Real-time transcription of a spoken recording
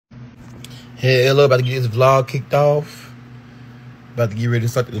Hey, hello, about to get this vlog kicked off. About to get ready to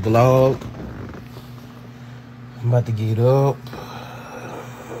start this vlog. I'm about to get up,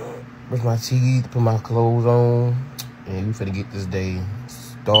 brush my teeth, put my clothes on, and we finna get this day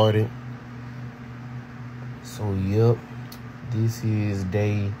started. So, yep, this is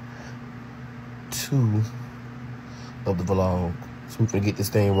day 2 of the vlog. So we finna get this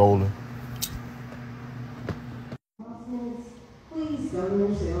thing rolling. Please govern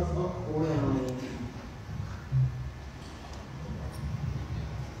yourselves accordingly.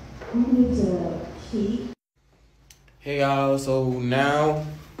 We need to keep. Hey y'all, so now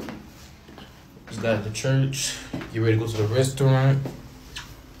just got at the church. Get ready to go to the restaurant.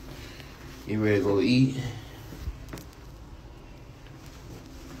 Get ready to go eat.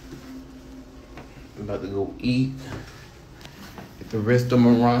 I'm about to go eat at the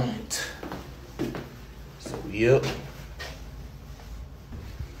restaurant. So yep.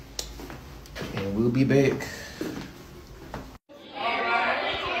 And we'll be back.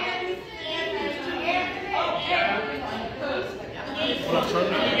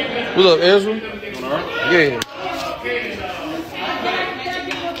 What's up, Ezra? Yeah.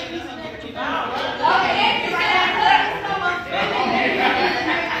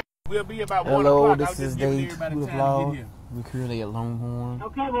 We'll be about hello, this is day 2 of the vlog. We're currently at Longhorn.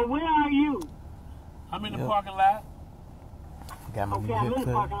 Okay, well, where are you? I'm in the parking lot. Got my okay, I'm in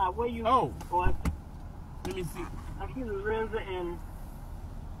the parking lot. Where you? Oh. Let me see. I see Lorenza and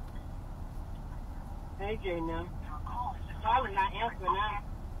AJ now. Probably not answering now.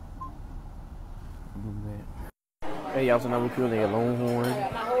 Hey y'all, so now we're currently at Longhorn.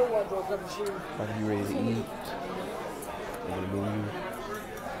 About to be ready to eat.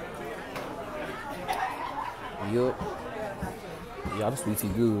 Yup. Y'all, the sweet tea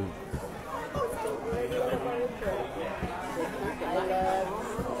good.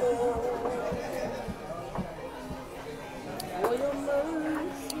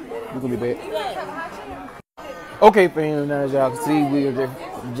 We're gonna be back. Okay, fam, now as y'all can see, we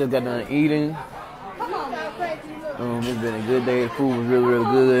just got done eating. It's been a good day. The food was really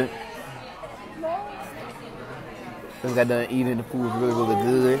good. Just got done eating. The food was really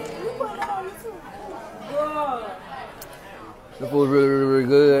good. The food was really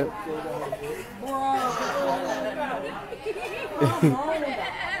good.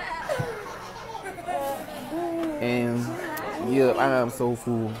 And yeah, I am so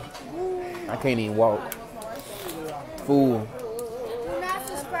full. I can't even walk. Full. Do not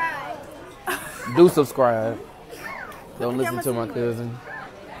subscribe. Do subscribe. Don't listen to my cousin.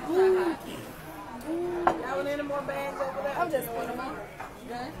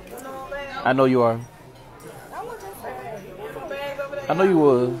 I know you are. I know you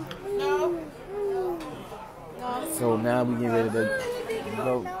was. So now we getting ready to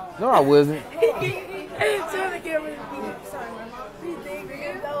go. No, I wasn't.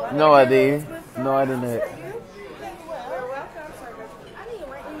 No, I didn't. No, I didn't.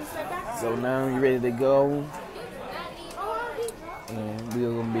 So now you ready to go. And we're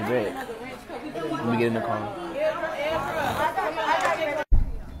gonna be back when we get in the car.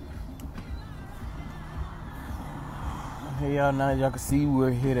 Hey y'all, now y'all can see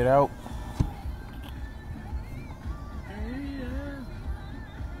we're headed out.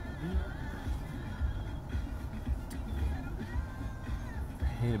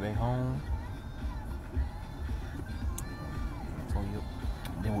 Headed back home. So yep,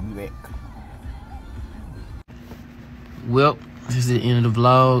 then we'll be back. Well, this is the end of the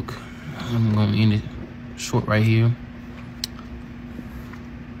vlog. I'm gonna end it short right here.